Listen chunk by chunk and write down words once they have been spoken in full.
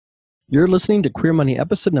You're listening to Queer Money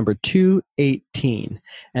episode number 218,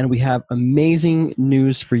 and we have amazing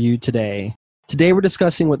news for you today. Today we're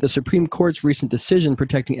discussing what the Supreme Court's recent decision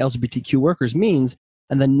protecting LGBTQ workers means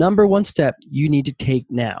and the number one step you need to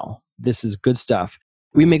take now. This is good stuff.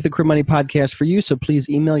 We make the Queer Money podcast for you, so please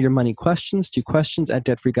email your money questions to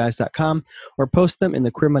questions@debtfreeguys.com or post them in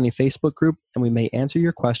the Queer Money Facebook group, and we may answer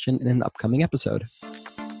your question in an upcoming episode.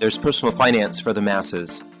 There's personal finance for the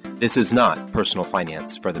masses. This is not personal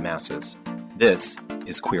finance for the masses. This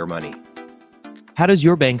is Queer Money. How does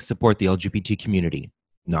your bank support the LGBT community?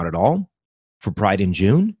 Not at all? For Pride in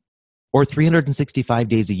June? Or 365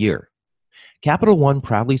 days a year? Capital One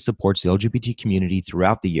proudly supports the LGBT community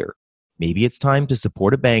throughout the year. Maybe it's time to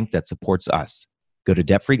support a bank that supports us. Go to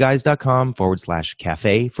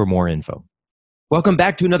debtfreeguys.com/cafe for more info. Welcome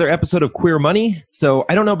back to another episode of Queer Money. So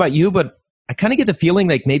I don't know about you, but I kind of get the feeling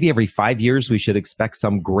like maybe every 5 years we should expect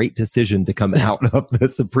some great decision to come out of the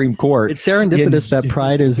Supreme Court. It's serendipitous that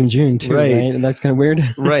Pride is in June too, right? And that's kind of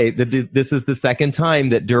weird. Right. This is the second time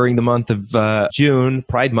that during the month of June,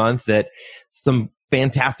 Pride Month, that some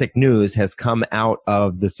fantastic news has come out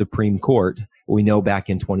of the Supreme Court. We know back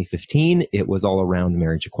in 2015, it was all around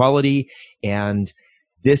marriage equality. And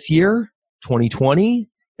this year, 2020,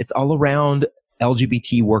 it's all around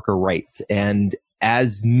LGBT worker rights. And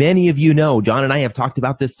as many of you know, John and I have talked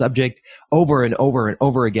about this subject over and over and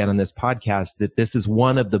over again on this podcast, that this is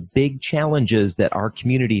one of the big challenges that our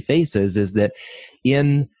community faces, is that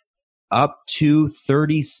in up to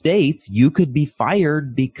 30 states, you could be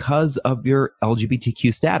fired because of your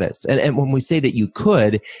LGBTQ status. And when we say that you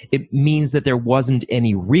could, it means that there wasn't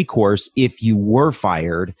any recourse if you were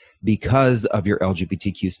fired because of your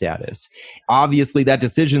LGBTQ status. Obviously, that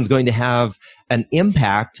decision is going to have an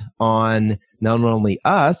impact on not only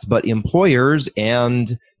us, but employers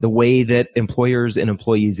and the way that employers and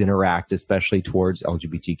employees interact, especially towards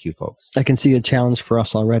LGBTQ folks. I can see a challenge for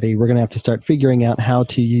us already. We're going to have to start figuring out how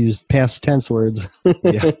to use past tense words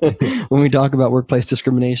when we talk about workplace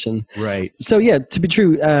discrimination. Right. So yeah, to be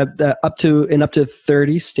true, up to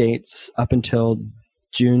 30 states up until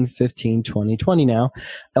June 15, 2020 now,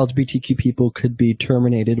 LGBTQ people could be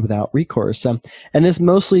terminated without recourse. And this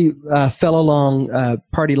mostly fell along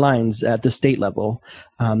party lines at the state level.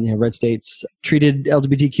 Red states treated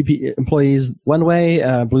LGBTQ employees one way,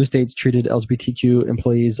 blue states treated LGBTQ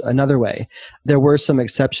employees another way. There were some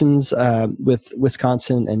exceptions with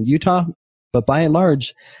Wisconsin and Utah, but by and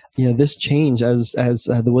large, this change, as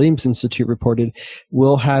the Williams Institute reported,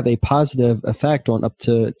 will have a positive effect on up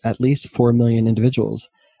to at least 4 million individuals.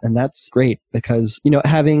 And that's great because,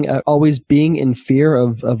 having always being in fear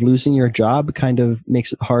of losing your job kind of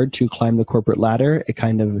makes it hard to climb the corporate ladder. It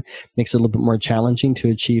kind of makes it a little bit more challenging to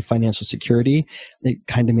achieve financial security. It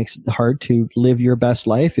kind of makes it hard to live your best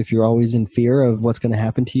life if you're always in fear of what's going to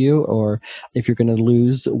happen to you, or if you're going to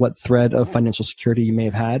lose what thread of financial security you may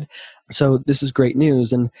have had. So this is great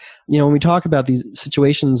news. And, when we talk about these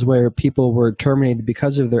situations where people were terminated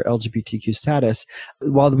because of their LGBTQ status,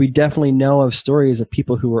 while we definitely know of stories of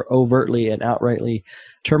people who were overtly and outrightly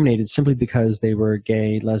terminated simply because they were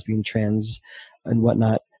gay, lesbian, trans, and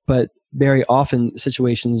whatnot, but very often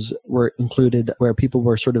situations were included where people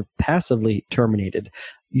were sort of passively terminated.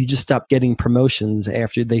 You just stopped getting promotions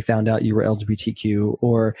after they found out you were LGBTQ,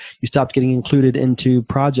 or you stopped getting included into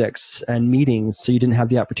projects and meetings so you didn't have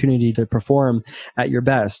the opportunity to perform at your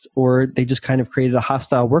best, or they just kind of created a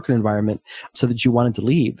hostile working environment so that you wanted to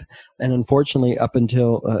leave. And unfortunately, up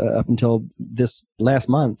until this last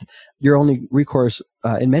month, your only recourse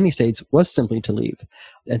in many states was simply to leave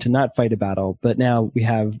and to not fight a battle. But now we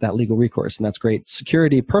have that legal recourse, and that's great.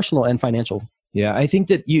 Security, personal and financial. Yeah, I think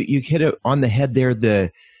that you hit it on the head there.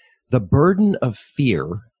 The burden of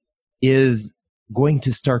fear is going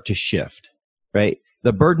to start to shift, right?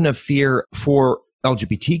 The burden of fear for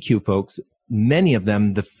LGBTQ folks, many of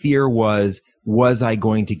them, the fear was I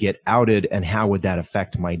going to get outed, and how would that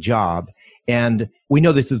affect my job? And we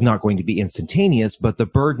know this is not going to be instantaneous, but the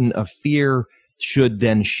burden of fear should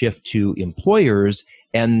then shift to employers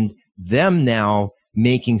and them now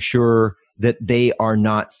making sure that they are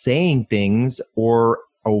not saying things or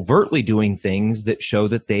overtly doing things that show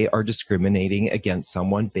that they are discriminating against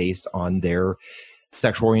someone based on their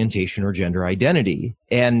sexual orientation or gender identity.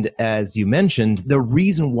 And as you mentioned, the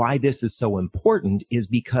reason why this is so important is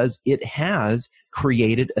because it has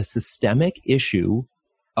created a systemic issue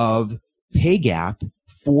of pay gap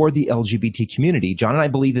for the LGBT community. John and I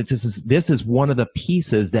believe that this is one of the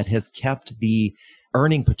pieces that has kept the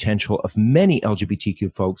earning potential of many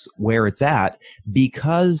LGBTQ folks where it's at,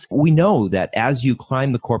 because we know that as you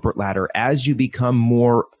climb the corporate ladder, as you become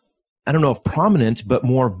more, I don't know if prominent, but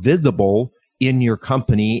more visible in your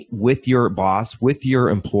company, with your boss, with your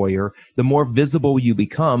employer, the more visible you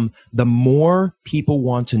become, the more people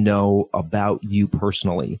want to know about you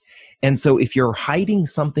personally. And so if you're hiding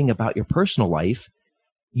something about your personal life,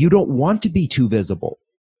 you don't want to be too visible,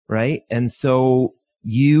 right? And so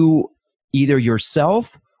you either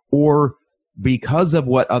yourself or because of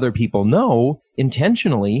what other people know,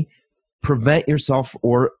 intentionally prevent yourself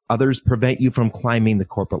or others prevent you from climbing the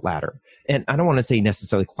corporate ladder. And I don't want to say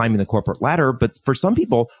necessarily climbing the corporate ladder, but for some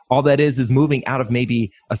people, all that is moving out of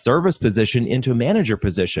maybe a service position into a manager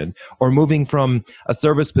position, or moving from a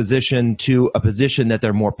service position to a position that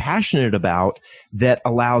they're more passionate about that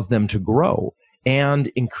allows them to grow and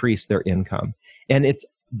increase their income. And it's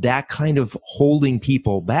that kind of holding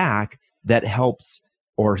people back that helps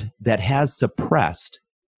or that has suppressed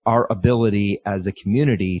our ability as a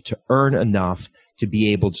community to earn enough to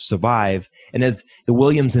be able to survive. And as the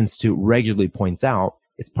Williams Institute regularly points out,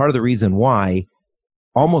 it's part of the reason why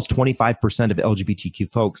almost 25% of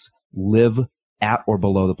LGBTQ folks live at or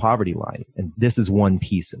below the poverty line. And this is one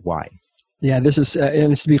piece of why. Yeah, this is,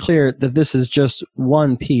 and it's to be clear that this is just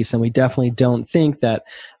one piece, and we definitely don't think that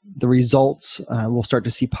the results, we'll start to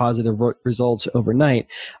see positive results overnight,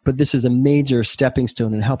 but this is a major stepping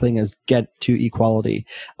stone in helping us get to equality,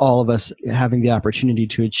 all of us having the opportunity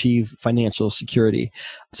to achieve financial security.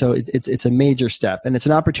 So it's a major step, and it's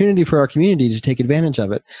an opportunity for our community to take advantage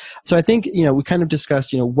of it. So I think, we kind of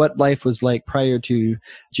discussed, what life was like prior to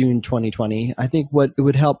June 2020. I think what it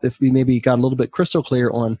would help if we maybe got a little bit crystal clear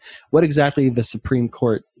on what exactly the Supreme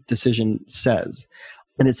Court decision says.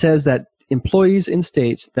 And it says that employees in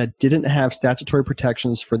states that didn't have statutory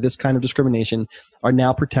protections for this kind of discrimination are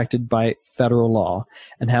now protected by federal law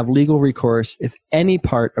and have legal recourse if any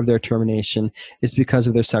part of their termination is because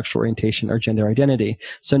of their sexual orientation or gender identity.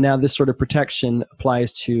 So now this sort of protection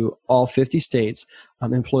applies to all 50 states.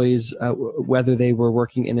 Employees, whether they were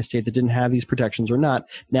working in a state that didn't have these protections or not,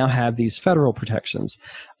 now have these federal protections.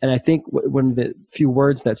 And I think one of the few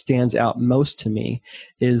words that stands out most to me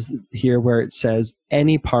is here where it says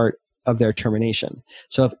any part of their termination.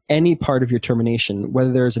 So if any part of your termination,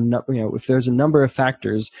 whether there's if there's a number of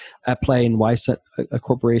factors at play in why a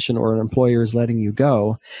corporation or an employer is letting you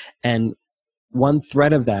go, and one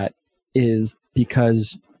thread of that is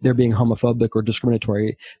because they're being homophobic or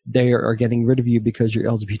discriminatory, they are getting rid of you because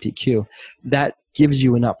you're LGBTQ, that gives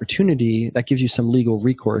you an opportunity, that gives you some legal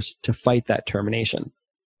recourse to fight that termination.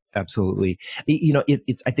 Absolutely.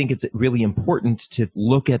 I think it's really important to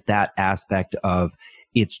look at that aspect of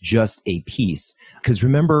it's just a piece. Because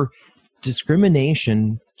remember,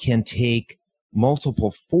 discrimination can take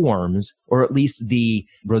multiple forms, or at least the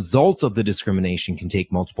results of the discrimination can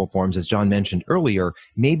take multiple forms. As John mentioned earlier,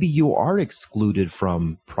 maybe you are excluded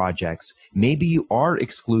from projects. Maybe you are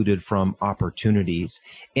excluded from opportunities.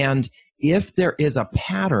 And if there is a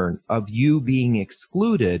pattern of you being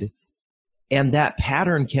excluded, and that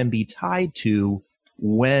pattern can be tied to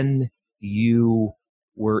when you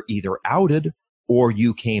were either outed or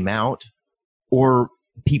you came out, or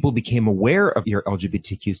people became aware of your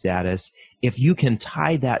LGBTQ status, if you can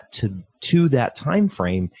tie that to that time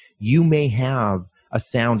frame, you may have a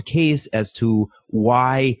sound case as to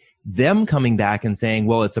why them coming back and saying,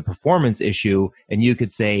 well, it's a performance issue, and you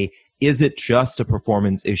could say, is it just a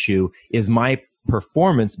performance issue? Is my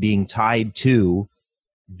performance being tied to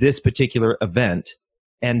this particular event?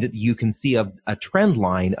 And you can see a trend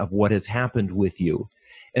line of what has happened with you.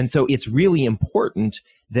 And so it's really important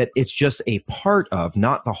that it's just a part of,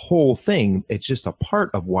 not the whole thing. It's just a part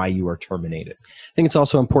of why you are terminated. I think it's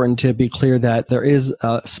also important to be clear that there is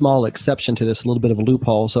a small exception to this, a little bit of a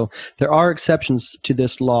loophole. So there are exceptions to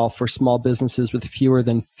this law for small businesses with fewer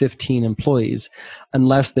than 15 employees,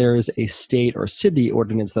 unless there is a state or city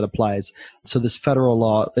ordinance that applies. So this federal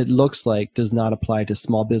law, it looks like, does not apply to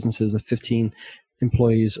small businesses of 15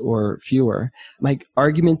 employees or fewer. My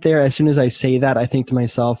argument there, as soon as I say that, I think to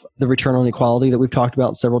myself, the return on equality that we've talked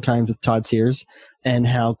about several times with Todd Sears, and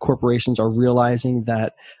how corporations are realizing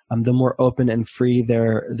that the more open and free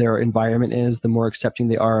their environment is, the more accepting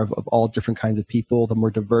they are of all different kinds of people, the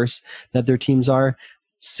more diverse that their teams are.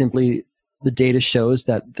 Simply, the data shows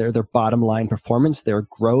that their bottom line performance, their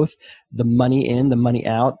growth, the money in, the money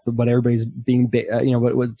out, what everybody's being,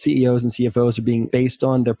 what CEOs and CFOs are being based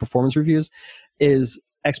on, their performance reviews, is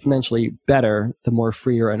exponentially better the more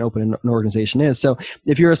freer and open an organization is. So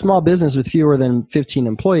if you're a small business with fewer than 15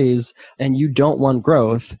 employees and you don't want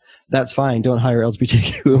growth, that's fine. Don't hire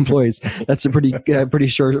LGBTQ employees. That's a pretty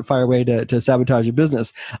surefire way to sabotage your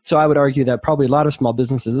business. So I would argue that probably a lot of small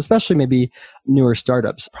businesses, especially maybe newer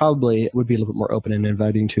startups, probably would be a little bit more open and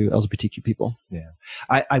inviting to LGBTQ people. Yeah.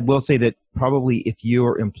 I will say that probably if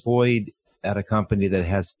you're employed at a company that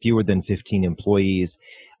has fewer than 15 employees,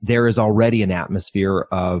 there is already an atmosphere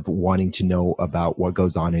of wanting to know about what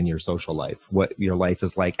goes on in your social life, what your life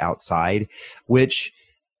is like outside, which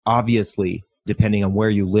obviously, depending on where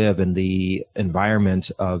you live and the environment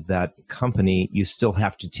of that company, you still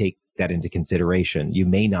have to take that into consideration. You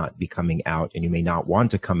may not be coming out and you may not want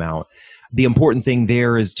to come out. The important thing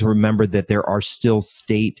there is to remember that there are still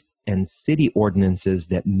state and city ordinances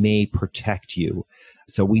that may protect you.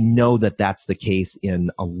 So we know that that's the case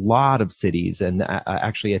in a lot of cities. And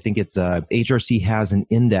actually, I think it's HRC has an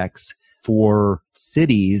index for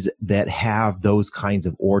cities that have those kinds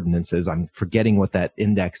of ordinances. I'm forgetting what that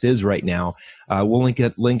index is right now. We'll link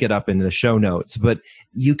it up in the show notes. But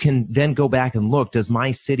you can then go back and look, does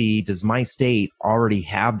my city, does my state already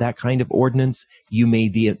have that kind of ordinance? You may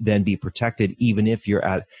then be protected even if you're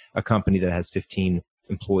at a company that has 15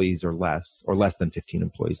 employees or less than 15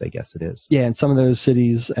 employees, I guess it is. Yeah, and some of those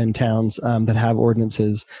cities and towns that have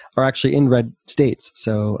ordinances are actually in red states.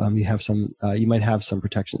 So you might have some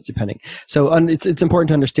protections depending. So it's important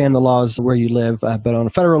to understand the laws where you live, but on a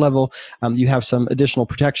federal level, you have some additional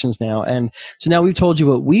protections now. And so now we've told you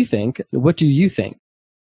what we think. What do you think?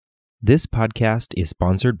 This podcast is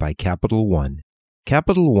sponsored by Capital One.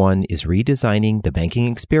 Capital One is redesigning the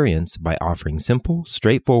banking experience by offering simple,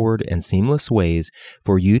 straightforward, and seamless ways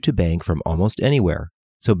for you to bank from almost anywhere.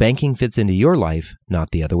 So banking fits into your life,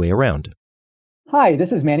 not the other way around. Hi,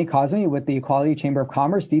 this is Manny Cosme with the Equality Chamber of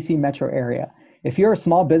Commerce, DC metro area. If you're a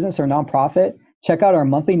small business or nonprofit, check out our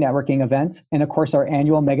monthly networking event and, of course, our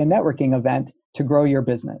annual mega networking event to grow your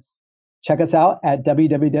business. Check us out at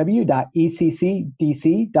www.eccdc.biz.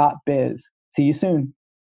 See you soon.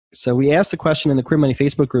 So we asked the question in the Queer Money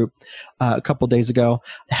Facebook group a couple days ago,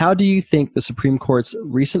 how do you think the Supreme Court's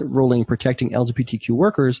recent ruling protecting LGBTQ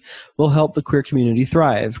workers will help the queer community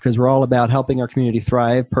thrive? Because we're all about helping our community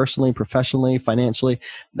thrive personally, professionally, financially.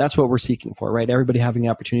 That's what we're seeking for, right? Everybody having the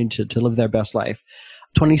opportunity to live their best life.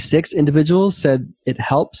 26 individuals said it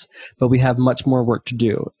helps, but we have much more work to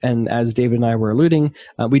do. And as David and I were alluding,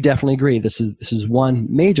 we definitely agree. This is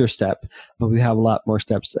one major step, but we have a lot more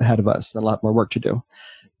steps ahead of us and a lot more work to do.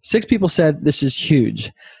 6 people said this is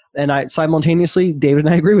huge. And simultaneously, David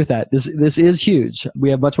and I agree with that. This is huge. We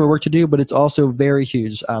have much more work to do, but it's also very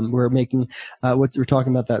huge. We're making we're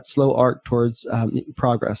talking about that slow arc towards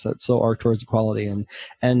progress, that slow arc towards equality.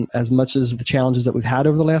 And as much as the challenges that we've had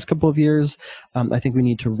over the last couple of years, I think we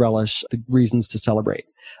need to relish the reasons to celebrate.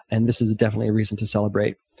 And this is definitely a reason to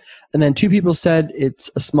celebrate. And then 2 people said it's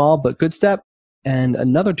a small but good step. And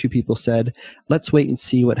another 2 people said, let's wait and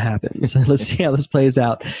see what happens. Let's see how this plays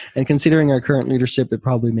out. And considering our current leadership, it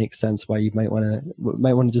probably makes sense why you might want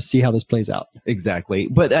to just see how this plays out. Exactly.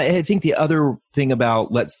 But I think the other thing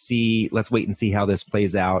about let's wait and see how this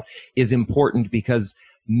plays out is important because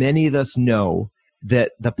many of us know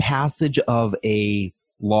that the passage of a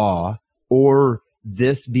law or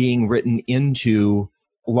this being written into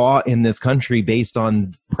law in this country based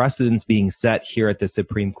on precedents being set here at the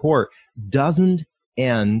Supreme Court doesn't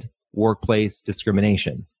end workplace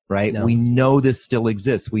discrimination, right? No. We know this still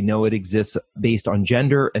exists. We know it exists based on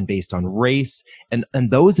gender and based on race. And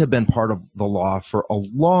those have been part of the law for a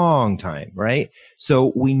long time, right?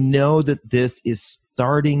 So we know that this is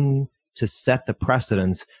starting to set the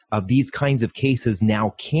precedence of these kinds of cases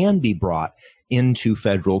now can be brought into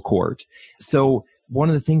federal court. So one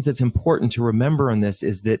of the things that's important to remember in this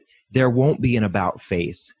is that there won't be an about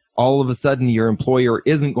face. All of a sudden, your employer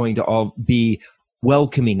isn't going to all be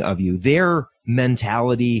welcoming of you. Their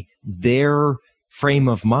mentality, their frame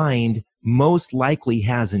of mind most likely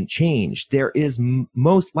hasn't changed. There is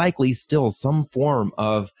most likely still some form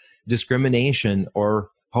of discrimination or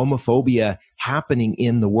homophobia happening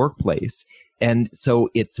in the workplace. And so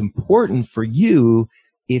it's important for you,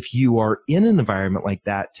 if you are in an environment like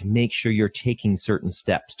that, to make sure you're taking certain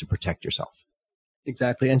steps to protect yourself.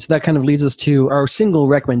 Exactly. And so that kind of leads us to our single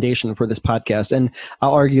recommendation for this podcast. And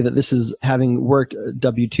I'll argue that this is, having worked a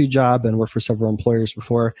W-2 job and worked for several employers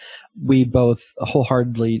before, we both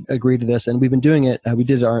wholeheartedly agree to this. And we've been doing it. We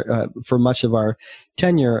did it for much of our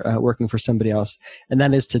tenure working for somebody else. And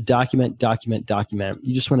that is to document.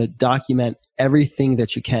 You just want to document everything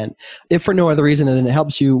that you can, if for no other reason than it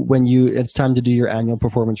helps you when it's time to do your annual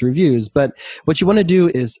performance reviews. But what you want to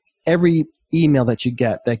do is every email that you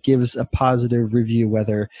get that gives a positive review,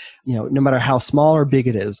 whether, no matter how small or big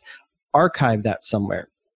it is, archive that somewhere.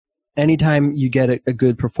 Anytime you get a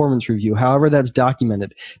good performance review, however that's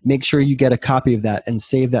documented, make sure you get a copy of that and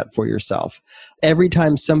save that for yourself. Every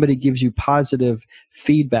time somebody gives you positive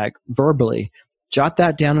feedback verbally, jot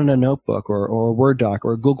that down in a notebook or a Word doc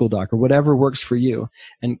or a Google doc or whatever works for you,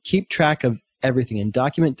 and keep track of everything and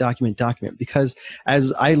document, because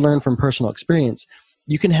as I learned from personal experience,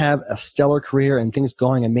 you can have a stellar career and things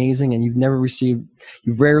going amazing, and you've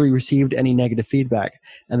rarely received any negative feedback.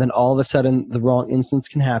 And then all of a sudden, the wrong instance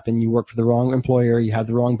can happen. You work for the wrong employer, you have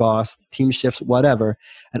the wrong boss, team shifts, whatever.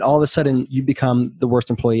 And all of a sudden, you become the worst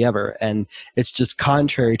employee ever. And it's just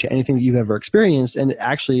contrary to anything that you've ever experienced, and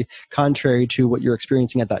actually contrary to what you're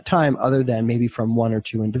experiencing at that time, other than maybe from one or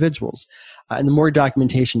two individuals. And the more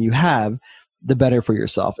documentation you have, the better for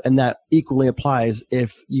yourself. And that equally applies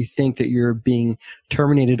if you think that you're being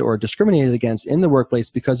terminated or discriminated against in the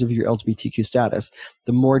workplace because of your LGBTQ status.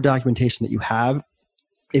 The more documentation that you have,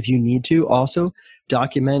 if you need to, also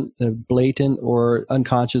document the blatant or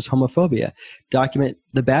unconscious homophobia. Document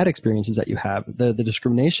the bad experiences that you have, the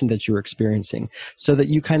discrimination that you're experiencing, so that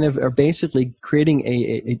you kind of are basically creating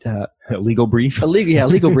a legal brief.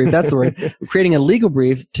 Legal brief. That's the word. Creating a legal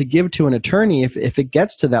brief to give to an attorney. If it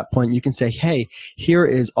gets to that point, you can say, hey, here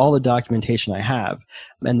is all the documentation I have.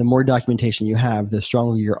 And the more documentation you have, the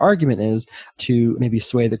stronger your argument is to maybe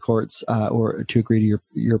sway the courts or to agree to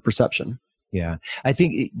your perception. Yeah. I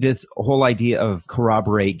think this whole idea of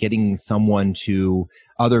corroborate, getting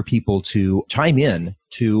other people to chime in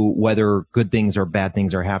to whether good things or bad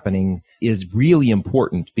things are happening is really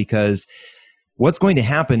important, because what's going to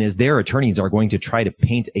happen is their attorneys are going to try to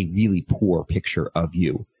paint a really poor picture of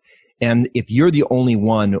you. And if you're the only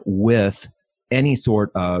one with any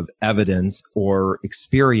sort of evidence or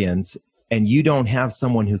experience, and you don't have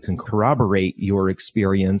someone who can corroborate your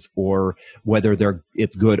experience or whether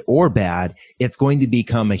it's good or bad, it's going to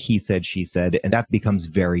become a he said, she said, and that becomes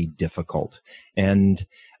very difficult. And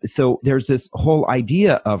so there's this whole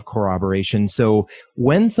idea of corroboration. So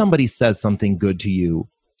when somebody says something good to you,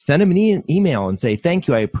 send them an email and say, thank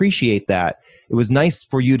you, I appreciate that. It was nice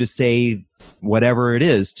for you to say whatever it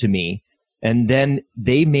is to me. And then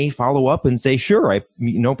they may follow up and say, sure,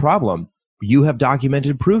 no problem. You have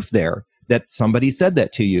documented proof there that somebody said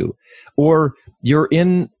that to you. Or you're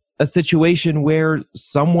in a situation where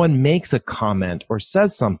someone makes a comment or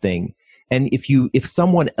says something, and if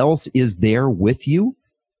someone else is there with you,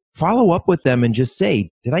 follow up with them and just say,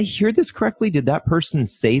 did I hear this correctly? Did that person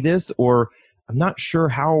say this? Or I'm not sure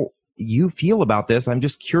how you feel about this. I'm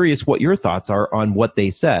just curious what your thoughts are on what they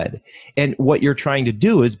said. And what you're trying to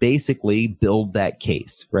do is basically build that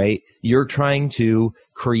case, right? You're trying to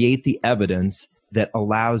create the evidence that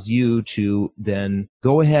allows you to then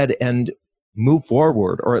go ahead and move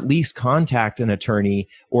forward, or at least contact an attorney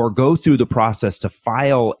or go through the process to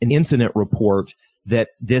file an incident report that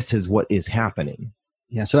this is what is happening.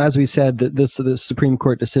 Yeah. So as we said, the Supreme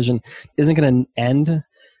Court decision isn't going to end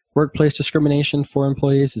workplace discrimination for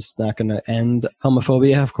employees. It's not going to end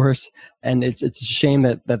homophobia, of course. And it's a shame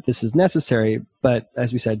that this is necessary. But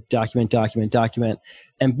as we said, document,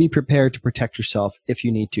 and be prepared to protect yourself if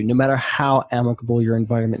you need to. No matter how amicable your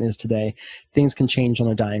environment is today, things can change on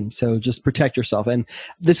a dime. So just protect yourself. And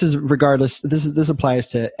this is regardless, this applies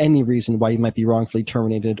to any reason why you might be wrongfully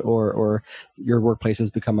terminated or your workplace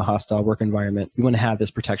has become a hostile work environment. You want to have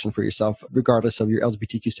this protection for yourself, regardless of your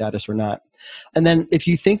LGBTQ status or not. And then if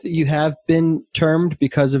you think that you have been termed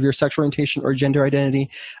because of your sexual orientation or gender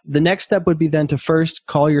identity, the next step would be then to first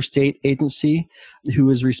call your state agency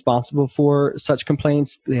who is responsible for such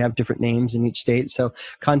complaints. They have different names in each state. So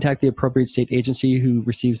contact the appropriate state agency who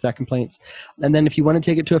receives that complaint. And then if you want to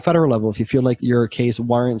take it to a federal level, if you feel like your case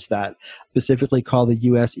warrants that, specifically call the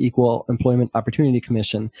U.S. Equal Employment Opportunity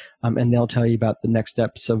Commission, and they'll tell you about the next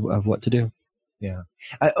steps of what to do. Yeah.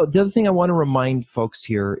 The other thing I want to remind folks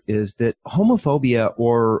here is that homophobia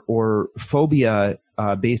or phobia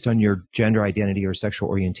based on your gender identity or sexual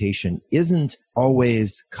orientation isn't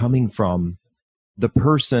always coming from the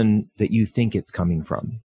person that you think it's coming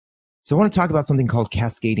from. So I want to talk about something called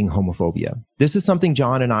cascading homophobia. This is something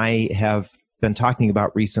John and I have been talking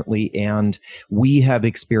about recently, and we have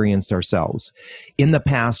experienced ourselves. In the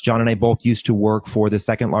past, John and I both used to work for the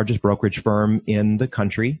second largest brokerage firm in the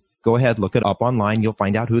country. Go ahead, look it up online. You'll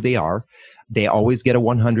find out who they are. They always get a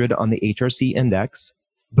 100 on the HRC index.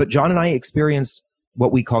 But John and I experienced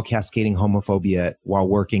what we call cascading homophobia while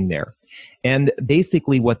working there. And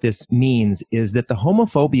basically what this means is that the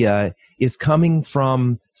homophobia is coming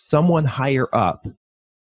from someone higher up.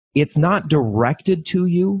 It's not directed to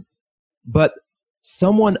you, but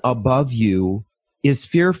someone above you is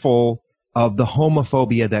fearful of the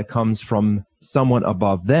homophobia that comes from someone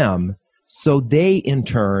above them. So they, in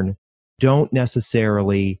turn, don't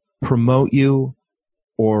necessarily promote you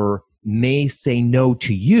or may say no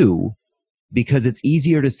to you, because it's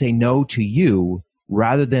easier to say no to you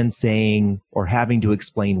rather than saying or having to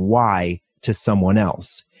explain why to someone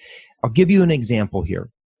else. I'll give you an example here.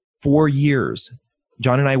 For years,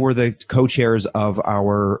 John and I were the co-chairs of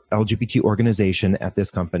our LGBT organization at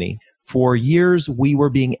this company. For years, we were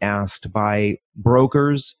being asked by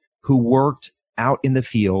brokers who worked out in the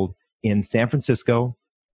field in San Francisco,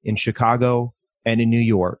 in Chicago, and in New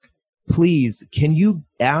York, please, can you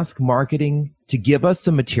ask marketing to give us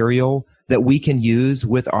some material that we can use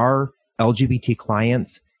with our LGBT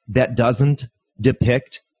clients that doesn't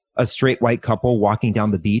depict a straight white couple walking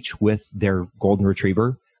down the beach with their golden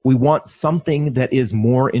retriever? We want something that is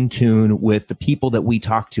more in tune with the people that we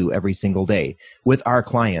talk to every single day, with our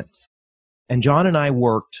clients. And John and I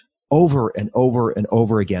worked over and over and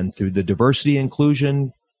over again through the diversity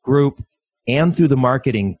inclusion group and through the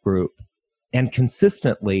marketing group. And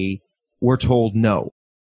consistently, we're told no,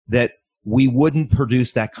 that we wouldn't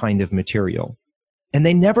produce that kind of material. And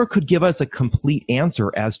they never could give us a complete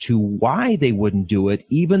answer as to why they wouldn't do it,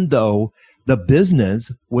 even though the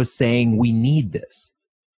business was saying we need this.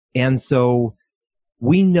 And so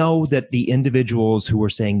we know that the individuals who were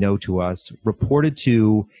saying no to us reported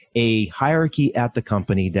to a hierarchy at the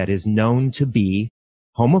company that is known to be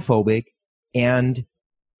homophobic and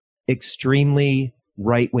extremely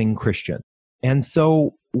right-wing Christian. And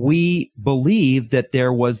so we believe that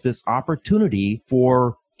there was this opportunity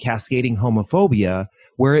for cascading homophobia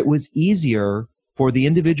where it was easier for the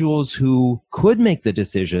individuals who could make the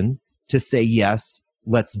decision to say, yes,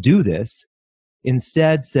 let's do this,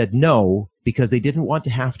 instead said no, because they didn't want to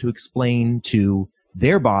have to explain to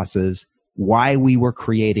their bosses why we were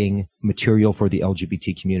creating material for the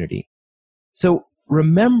LGBT community. So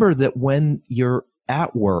remember that when you're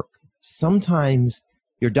at work, sometimes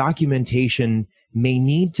your documentation may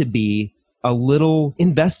need to be a little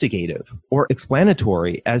investigative or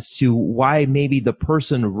explanatory as to why maybe the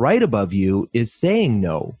person right above you is saying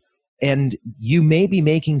no. And you may be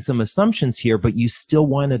making some assumptions here, but you still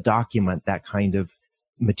want to document that kind of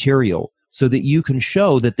material so that you can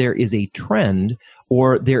show that there is a trend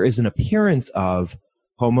or there is an appearance of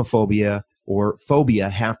homophobia or phobia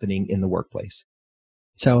happening in the workplace.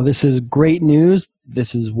 So this is great news.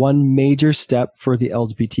 This is one major step for the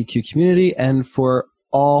LGBTQ community and for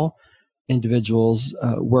all individuals,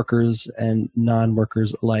 workers and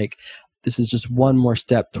non-workers alike. This is just one more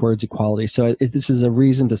step towards equality. So this is a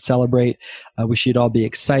reason to celebrate. We should all be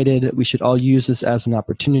excited. We should all use this as an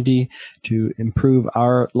opportunity to improve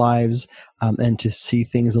our lives and to see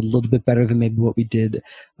things a little bit better than maybe what we did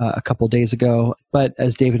a couple days ago. But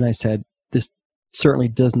as David and I said, this certainly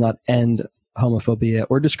does not end homophobia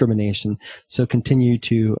or discrimination. So continue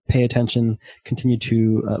to pay attention, continue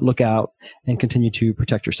to look out, and continue to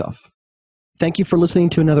protect yourself. Thank you for listening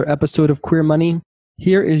to another episode of Queer Money.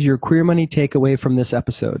 Here is your Queer Money takeaway from this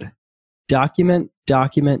episode. Document,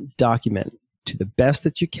 document, document. To the best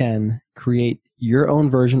that you can, create your own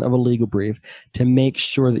version of a legal brief to make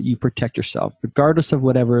sure that you protect yourself, regardless of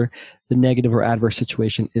whatever the negative or adverse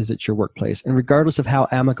situation is at your workplace, and regardless of how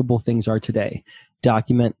amicable things are today.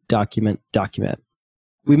 Document, document, document.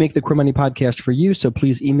 We make the Queer Money podcast for you, so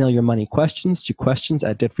please email your money questions to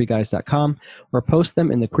questions@debtfreeguys.com or post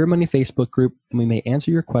them in the Queer Money Facebook group, and we may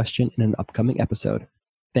answer your question in an upcoming episode.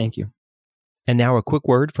 Thank you. And now a quick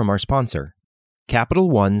word from our sponsor.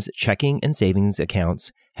 Capital One's checking and savings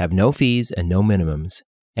accounts have no fees and no minimums.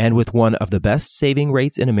 And with one of the best saving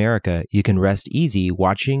rates in America, you can rest easy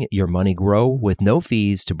watching your money grow with no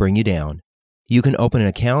fees to bring you down. You can open an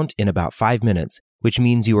account in about 5 minutes, which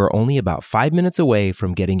means you are only about 5 minutes away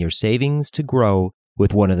from getting your savings to grow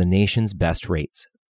with one of the nation's best rates.